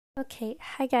Okay,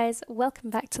 hi guys, welcome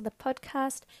back to the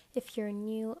podcast. If you're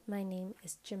new, my name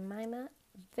is Jemima.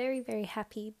 Very, very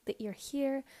happy that you're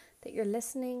here, that you're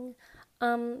listening.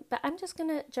 But I'm just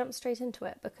gonna jump straight into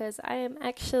it because I am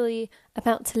actually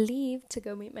about to leave to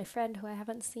go meet my friend who I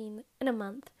haven't seen in a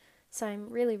month. So I'm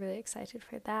really, really excited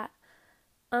for that.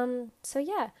 So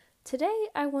today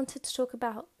I wanted to talk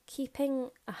about keeping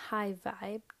a high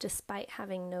vibe despite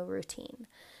having no routine.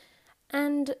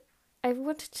 And I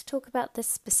wanted to talk about this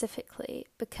specifically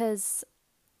because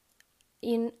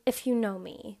if you know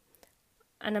me,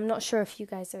 and I'm not sure if you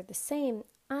guys are the same,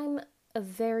 I'm a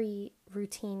very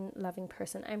routine loving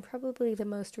person. I'm probably the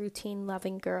most routine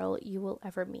loving girl you will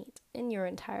ever meet in your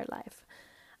entire life.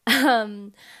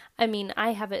 Um,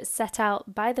 I have it set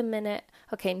out by the minute.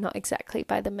 Okay, not exactly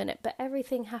by the minute, but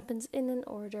everything happens in an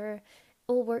order.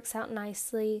 All works out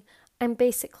nicely. I'm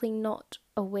basically not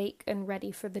awake and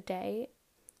ready for the day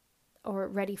or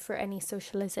ready for any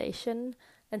socialization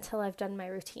until I've done my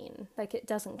routine. Like, it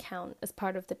doesn't count as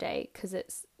part of the day because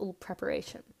it's all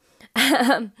preparation.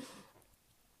 And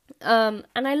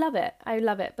I love it. I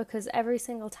love it because every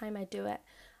single time I do it,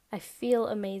 I feel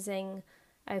amazing.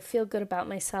 I feel good about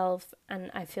myself and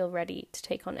I feel ready to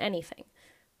take on anything,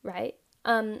 right?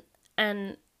 And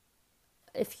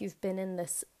if you've been in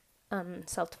this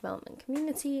self-development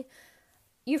community,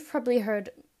 you've probably heard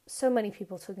so many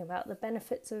people talking about the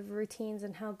benefits of routines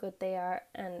and how good they are.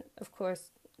 And of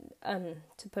course,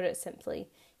 to put it simply,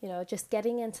 just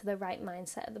getting into the right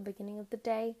mindset at the beginning of the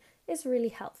day is really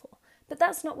helpful. But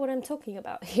that's not what I'm talking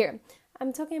about here.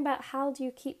 I'm talking about how do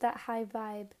you keep that high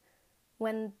vibe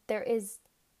when there is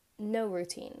no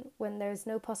routine, when there's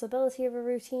no possibility of a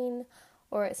routine,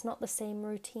 or it's not the same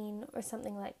routine, or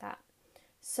something like that.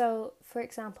 So, for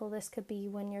example, this could be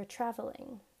when you're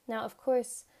traveling. Now, of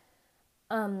course,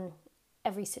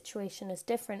 every situation is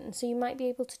different, and so you might be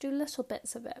able to do little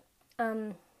bits of it.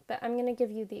 But I'm going to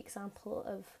give you the example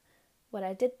of what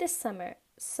I did this summer.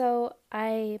 So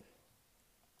I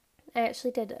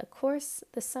actually did a course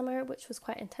this summer, which was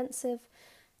quite intensive.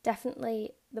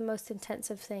 Definitely the most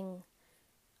intensive thing.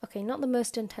 Okay, not the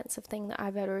most intensive thing that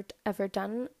I've ever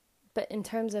done, but in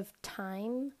terms of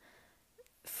time,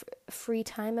 free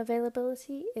time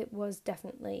availability, it was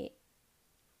definitely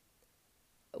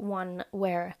one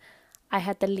where I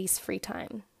had the least free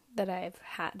time that I've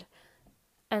had,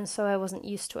 and so I wasn't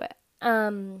used to it.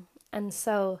 And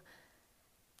so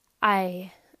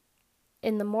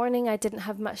in the morning, I didn't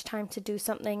have much time to do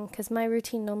something because my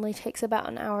routine normally takes about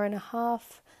an hour and a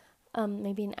half,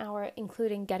 maybe an hour,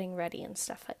 including getting ready and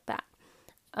stuff like that.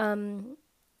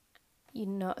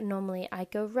 Normally I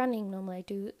go running. Normally I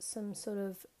do some sort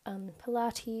of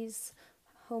Pilates,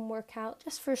 home workout,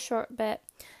 just for a short bit,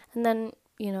 and then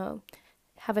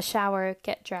have a shower,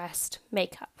 get dressed,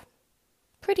 makeup.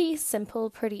 Pretty simple,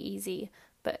 pretty easy,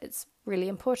 but it's really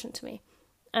important to me.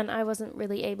 And I wasn't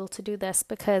really able to do this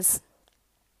because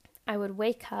I would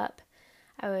wake up,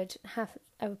 I would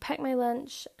pack my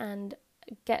lunch and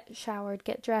get showered,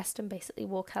 get dressed, and basically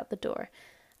walk out the door.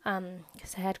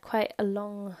 Because I had quite a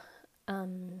long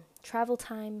travel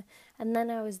time, and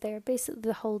then I was there basically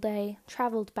the whole day,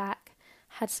 travelled back,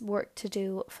 had some work to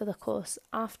do for the course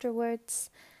afterwards,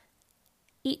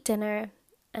 eat dinner,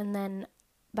 and then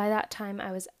by that time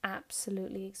I was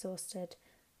absolutely exhausted.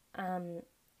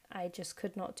 I just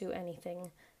could not do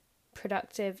anything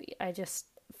productive. I just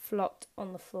flopped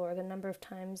on the floor. The number of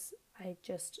times I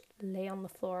just lay on the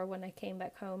floor when I came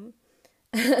back home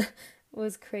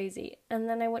was crazy. And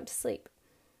then I went to sleep.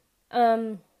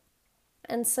 And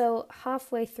so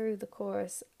halfway through the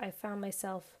course, I found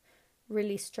myself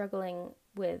really struggling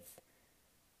with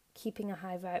keeping a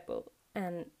high vibe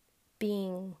and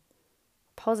being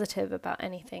positive about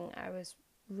anything. I was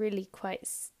really quite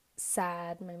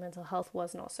sad. My mental health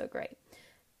was not so great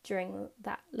during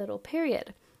that little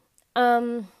period.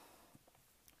 Now,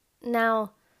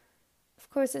 of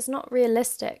course, it's not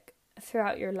realistic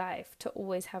throughout your life to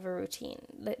always have a routine.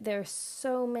 There are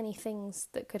so many things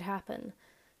that could happen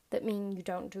that mean you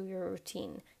don't do your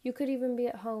routine. You could even be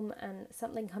at home and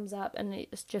something comes up and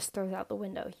it just throws out the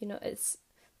window.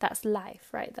 That's life,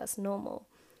 right? That's normal.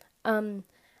 And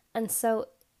so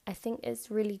I think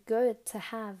it's really good to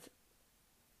have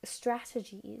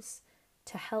strategies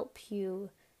to help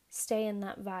you stay in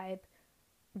that vibe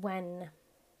when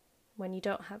you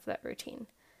don't have that routine.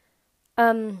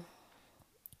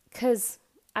 Because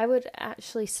I would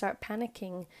actually start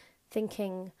panicking,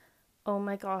 thinking, oh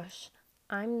my gosh,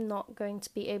 I'm not going to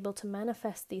be able to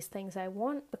manifest these things I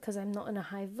want because I'm not in a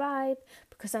high vibe,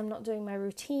 because I'm not doing my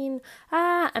routine,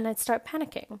 and I'd start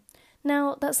panicking.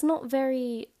 Now, that's not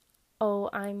very,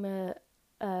 I'm a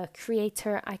a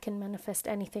creator, I can manifest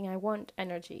anything I want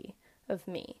energy of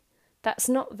me. That's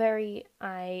not very,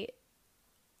 I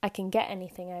can get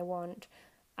anything I want.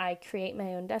 I create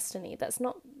my own destiny. That's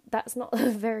not a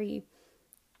very,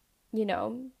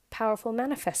 powerful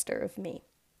manifester of me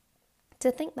to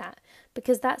think that,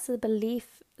 because that's a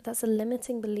belief, that's a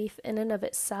limiting belief in and of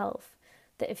itself,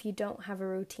 that if you don't have a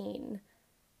routine,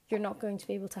 you're not going to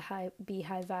be able to be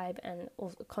high vibe, and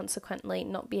also consequently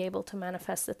not be able to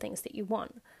manifest the things that you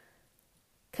want.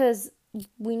 Because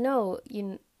we know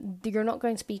you're not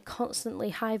going to be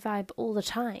constantly high vibe all the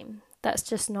time. That's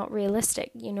just not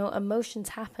realistic. Emotions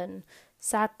happen,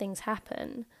 sad things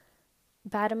happen,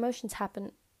 bad emotions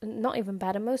happen. Not even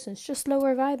bad emotions, just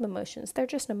lower vibe emotions. They're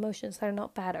just emotions. They're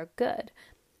not bad or good.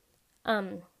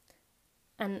 And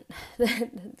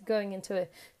going into a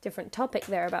different topic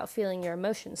there about feeling your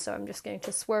emotions, so I'm just going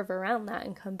to swerve around that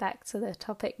and come back to the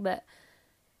topic that,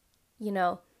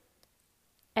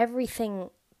 everything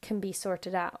can be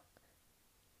sorted out.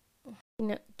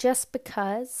 Just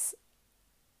because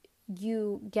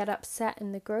you get upset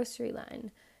in the grocery line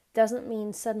doesn't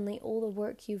mean suddenly all the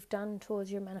work you've done towards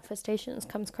your manifestations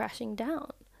comes crashing down.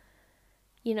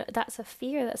 That's a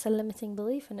fear, that's a limiting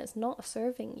belief, and it's not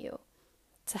serving you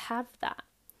to have that.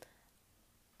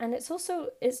 And it's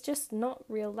just not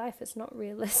real life. It's not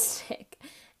realistic.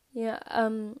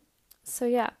 So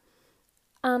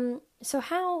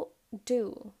how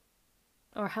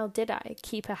did I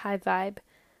keep a high vibe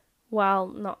while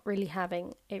not really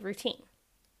having a routine?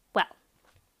 Well,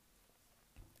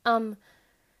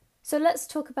 so let's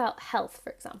talk about health,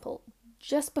 for example.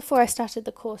 Just before I started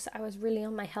the course, I was really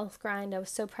on my health grind. I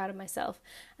was so proud of myself.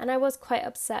 And I was quite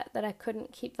upset that I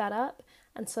couldn't keep that up.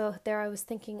 And so there I was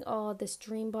thinking, oh, this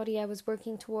dream body I was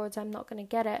working towards, I'm not going to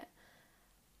get it.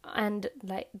 And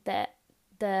like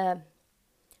the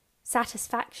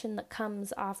satisfaction that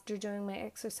comes after doing my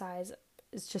exercise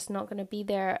is just not going to be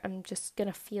there. I'm just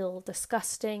going to feel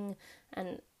disgusting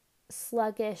and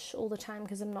sluggish all the time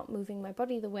because I'm not moving my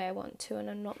body the way I want to, and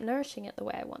I'm not nourishing it the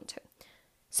way I want to.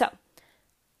 So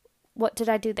what did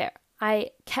I do there?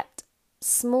 I kept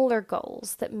smaller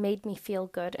goals that made me feel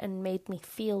good and made me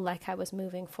feel like I was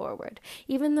moving forward,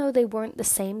 even though they weren't the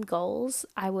same goals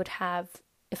I would have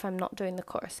if I'm not doing the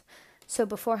course. So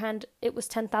beforehand, it was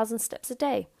 10,000 steps a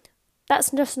day.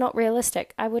 That's just not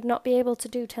realistic. I would not be able to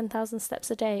do 10,000 steps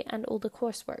a day and all the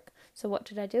coursework. So what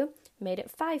did I do? Made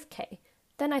it 5K.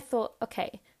 Then I thought,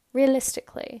 okay,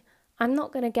 realistically, I'm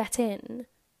not going to get in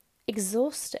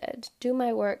exhausted, do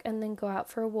my work, and then go out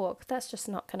for a walk. That's just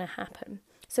not going to happen.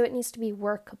 So it needs to be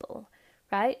workable,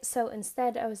 right? So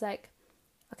instead I was like,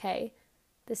 okay,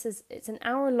 it's an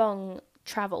hour-long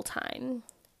travel time.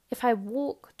 If I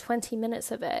walk 20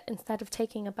 minutes of it instead of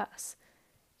taking a bus,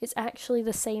 it's actually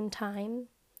the same time.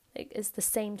 It's the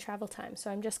same travel time. So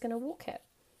I'm just going to walk it.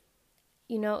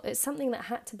 It's something that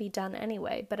had to be done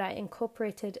anyway, but I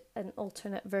incorporated an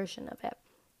alternate version of it.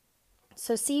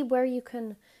 So see where you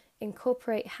can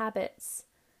incorporate habits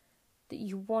that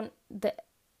you want, that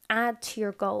add to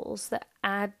your goals, that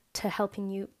add to helping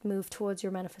you move towards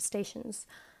your manifestations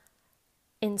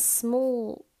in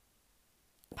small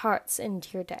parts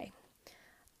into your day.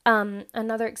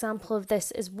 Another example of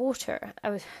this is water. I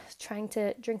was trying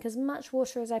to drink as much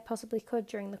water as I possibly could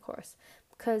during the course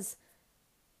because,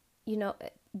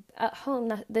 at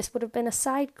home this would have been a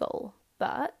side goal,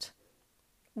 but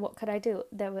what could I do?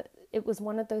 It was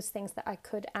one of those things that I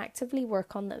could actively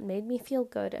work on that made me feel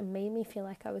good and made me feel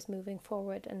like I was moving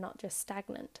forward and not just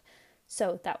stagnant.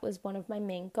 So that was one of my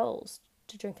main goals,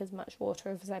 to drink as much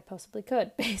water as I possibly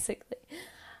could, basically.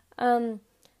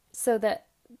 So that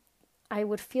I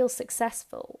would feel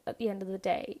successful at the end of the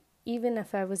day, even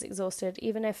if I was exhausted,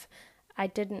 even if I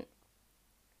didn't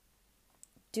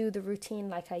do the routine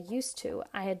like I used to,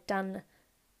 I had done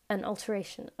an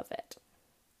alteration of it.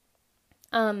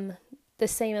 The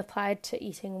same applied to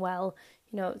eating well.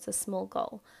 It's a small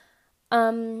goal.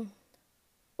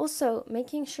 Also,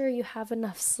 making sure you have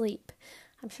enough sleep.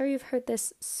 I'm sure you've heard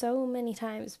this so many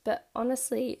times, but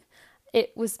honestly,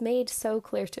 it was made so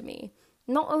clear to me.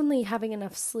 Not only having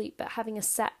enough sleep, but having a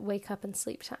set wake up and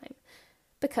sleep time.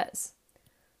 Because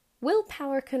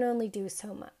willpower can only do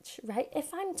so much, right?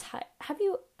 If I'm tired,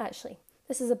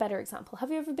 this is a better example.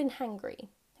 Have you ever been hangry?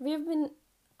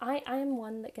 I am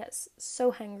one that gets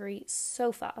so hangry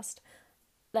so fast.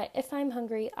 Like, if I'm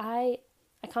hungry, I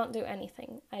can't do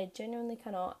anything. I genuinely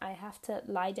cannot. I have to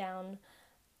lie down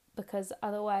because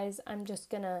otherwise I'm just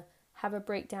going to have a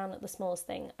breakdown at the smallest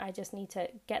thing. I just need to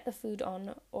get the food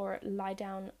on or lie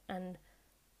down and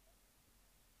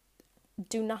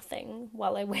do nothing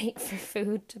while I wait for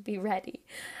food to be ready.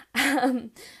 And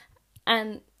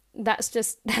that's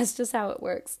just how it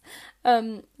works.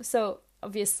 So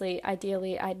obviously,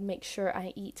 ideally, I'd make sure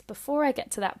I eat before I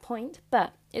get to that point,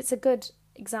 but it's a good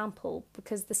example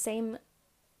because the same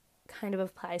kind of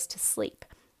applies to sleep,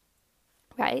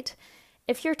 right?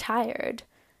 If you're tired,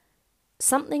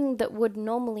 something that would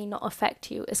normally not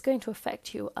affect you is going to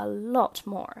affect you a lot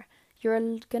more. You're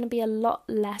going to be a lot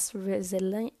less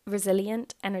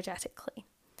resilient energetically.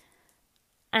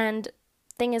 And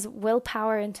thing is,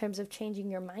 willpower in terms of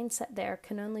changing your mindset there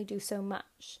can only do so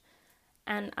much.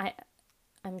 And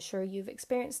I'm sure you've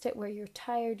experienced it where you're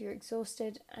tired, you're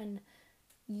exhausted, and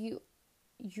you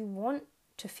want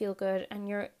to feel good, and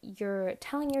you're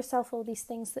telling yourself all these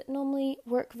things that normally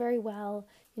work very well.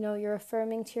 You know, you're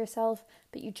affirming to yourself,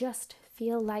 but you just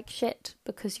feel like shit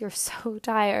because you're so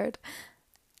tired,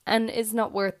 and it's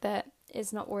not worth it.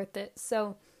 It's not worth it.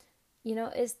 So, you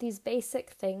know, it's these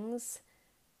basic things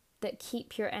that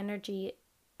keep your energy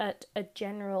at a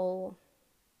general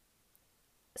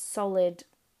solid,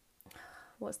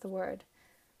 what's the word?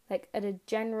 Like at a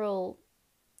general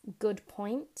good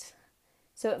point.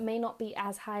 So it may not be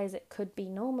as high as it could be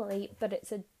normally, but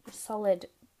it's a solid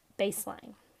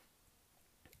baseline.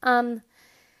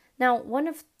 Now, one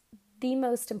of the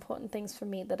most important things for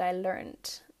me that I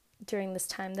learned during this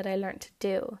time that I learned to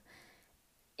do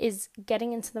is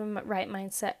getting into the right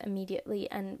mindset immediately.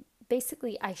 And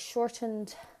basically I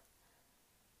shortened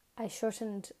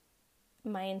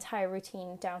my entire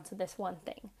routine down to this one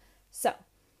thing. So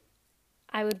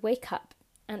I would wake up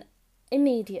and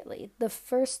immediately the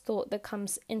first thought that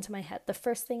comes into my head, the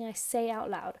first thing I say out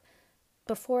loud,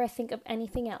 before I think of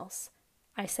anything else,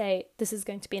 I say, this is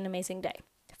going to be an amazing day.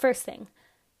 First thing,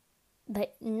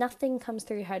 that nothing comes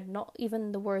through your head, not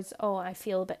even the words, oh, I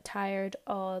feel a bit tired,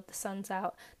 oh, the sun's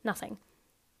out, nothing.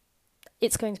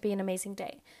 It's going to be an amazing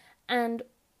day. And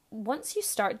once you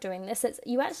start doing this,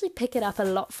 you actually pick it up a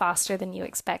lot faster than you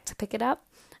expect to pick it up.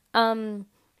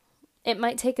 It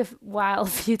might take a while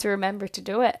for you to remember to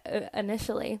do it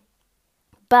initially,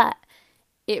 but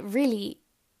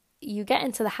you get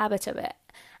into the habit of it,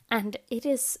 and it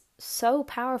is so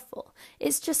powerful.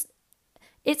 It's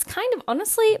kind of,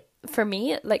 honestly, for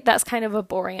me, like that's kind of a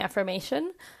boring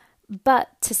affirmation,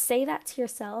 but to say that to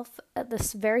yourself at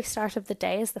the very start of the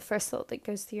day is the first thought that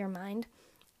goes through your mind.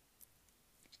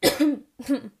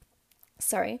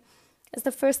 Sorry, is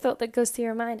the first thought that goes through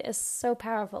your mind is so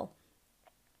powerful.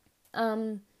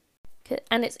 And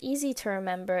it's easy to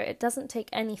remember. It doesn't take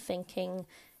any thinking.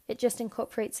 It just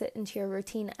incorporates it into your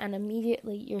routine, and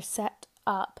immediately you're set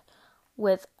up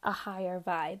with a higher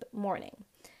vibe morning.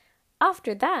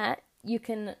 After that, you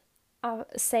can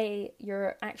say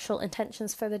your actual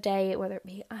intentions for the day, whether it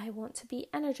be, I want to be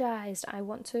energized, I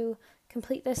want to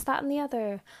complete this, that, and the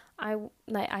other. I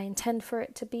intend for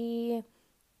it to be,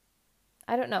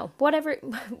 I don't know,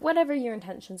 whatever your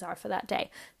intentions are for that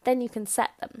day, then you can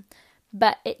set them.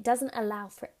 But it doesn't allow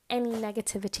for any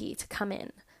negativity to come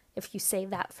in if you say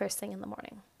that first thing in the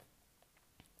morning.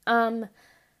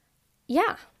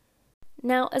 Yeah.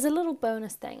 Now, as a little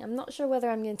bonus thing, I'm not sure whether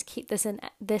I'm going to keep this in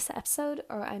this episode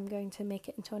or I'm going to make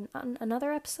it into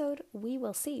another episode. We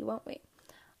will see, won't we?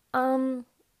 I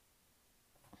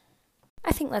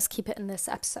think let's keep it in this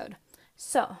episode.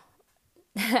 So,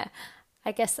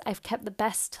 I guess I've kept the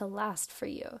best till last for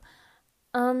you.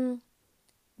 When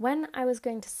I was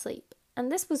going to sleep, and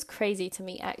this was crazy to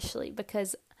me actually,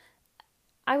 because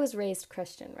I was raised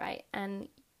Christian, right? And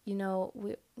you know,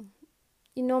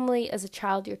 you normally as a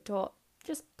child you're taught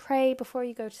just pray before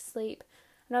you go to sleep.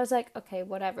 And I was like, okay,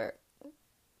 whatever.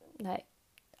 Like,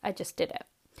 I just did it.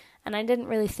 And I didn't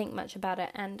really think much about it.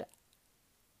 And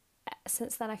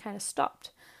since then I kind of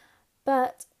stopped.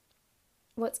 But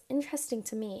what's interesting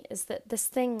to me is that this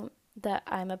thing that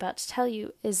I'm about to tell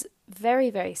you is very,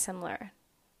 very similar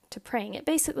to praying. It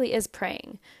basically is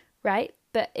praying, right?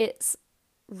 But it's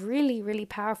really, really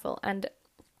powerful. And,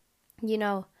 you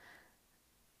know,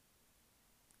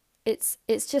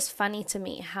 it's just funny to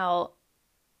me how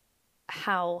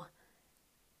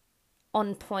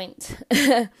on point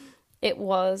it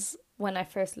was when I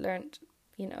first learned,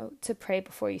 you know, to pray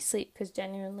before you sleep, because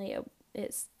genuinely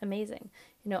it's amazing.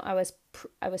 You know, I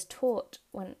was taught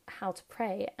how to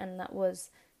pray, and that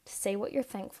was to say what you're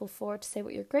thankful for, to say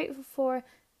what you're grateful for,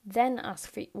 then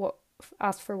ask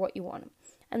for what you want.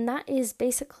 And that is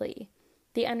basically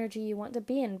the energy you want to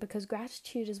be in, because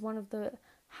gratitude is one of the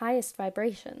highest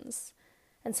vibrations.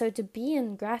 And so to be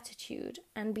in gratitude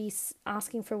and be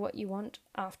asking for what you want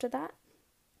after that,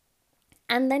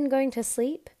 and then going to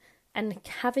sleep and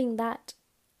having that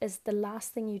as the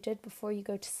last thing you did before you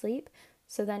go to sleep,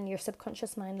 so then your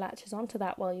subconscious mind latches onto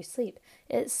that while you sleep,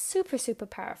 it's super, super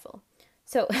powerful.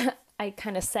 So I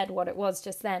kind of said what it was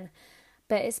just then.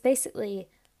 But it's basically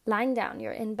lying down,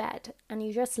 you're in bed, and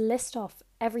you just list off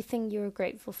everything you're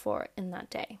grateful for in that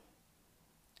day.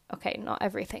 Okay, not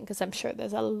everything, because I'm sure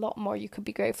there's a lot more you could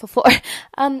be grateful for.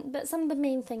 But some of the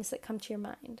main things that come to your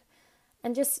mind.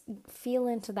 And just feel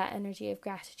into that energy of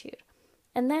gratitude.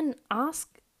 And then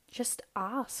just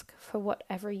ask for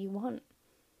whatever you want.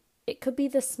 It could be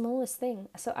the smallest thing.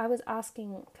 So I was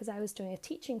asking, because I was doing a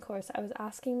teaching course, I was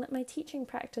asking that my teaching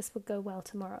practice would go well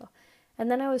tomorrow.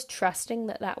 And then I was trusting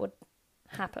that that would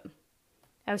happen.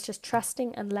 I was just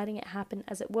trusting and letting it happen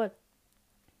as it would.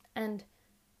 And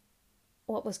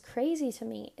what was crazy to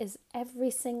me is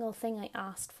every single thing I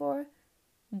asked for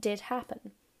did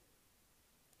happen.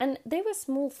 And they were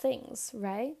small things,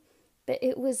 right? But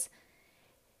it was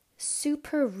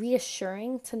super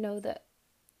reassuring to know that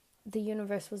the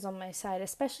universe was on my side,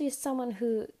 especially as someone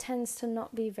who tends to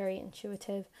not be very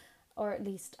intuitive, or at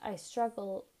least I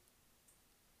struggle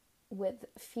with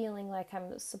feeling like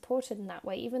I'm supported in that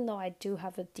way, even though I do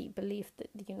have a deep belief that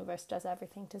the universe does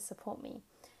everything to support me.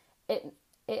 It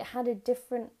had a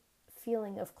different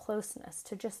feeling of closeness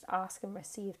to just ask and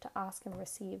receive,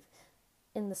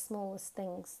 in the smallest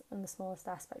things and the smallest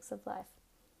aspects of life.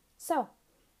 So,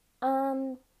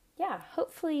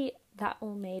 hopefully that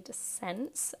all made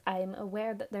sense. I'm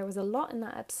aware that there was a lot in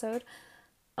that episode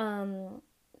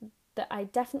that I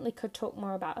definitely could talk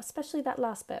more about, especially that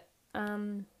last bit.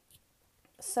 But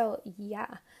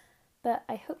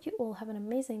I hope you all have an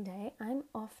amazing day. I'm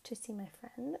off to see my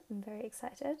friend. I'm very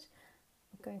excited.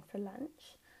 I'm going for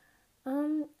lunch.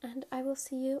 And I will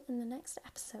see you in the next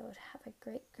episode. Have a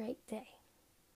great, great day.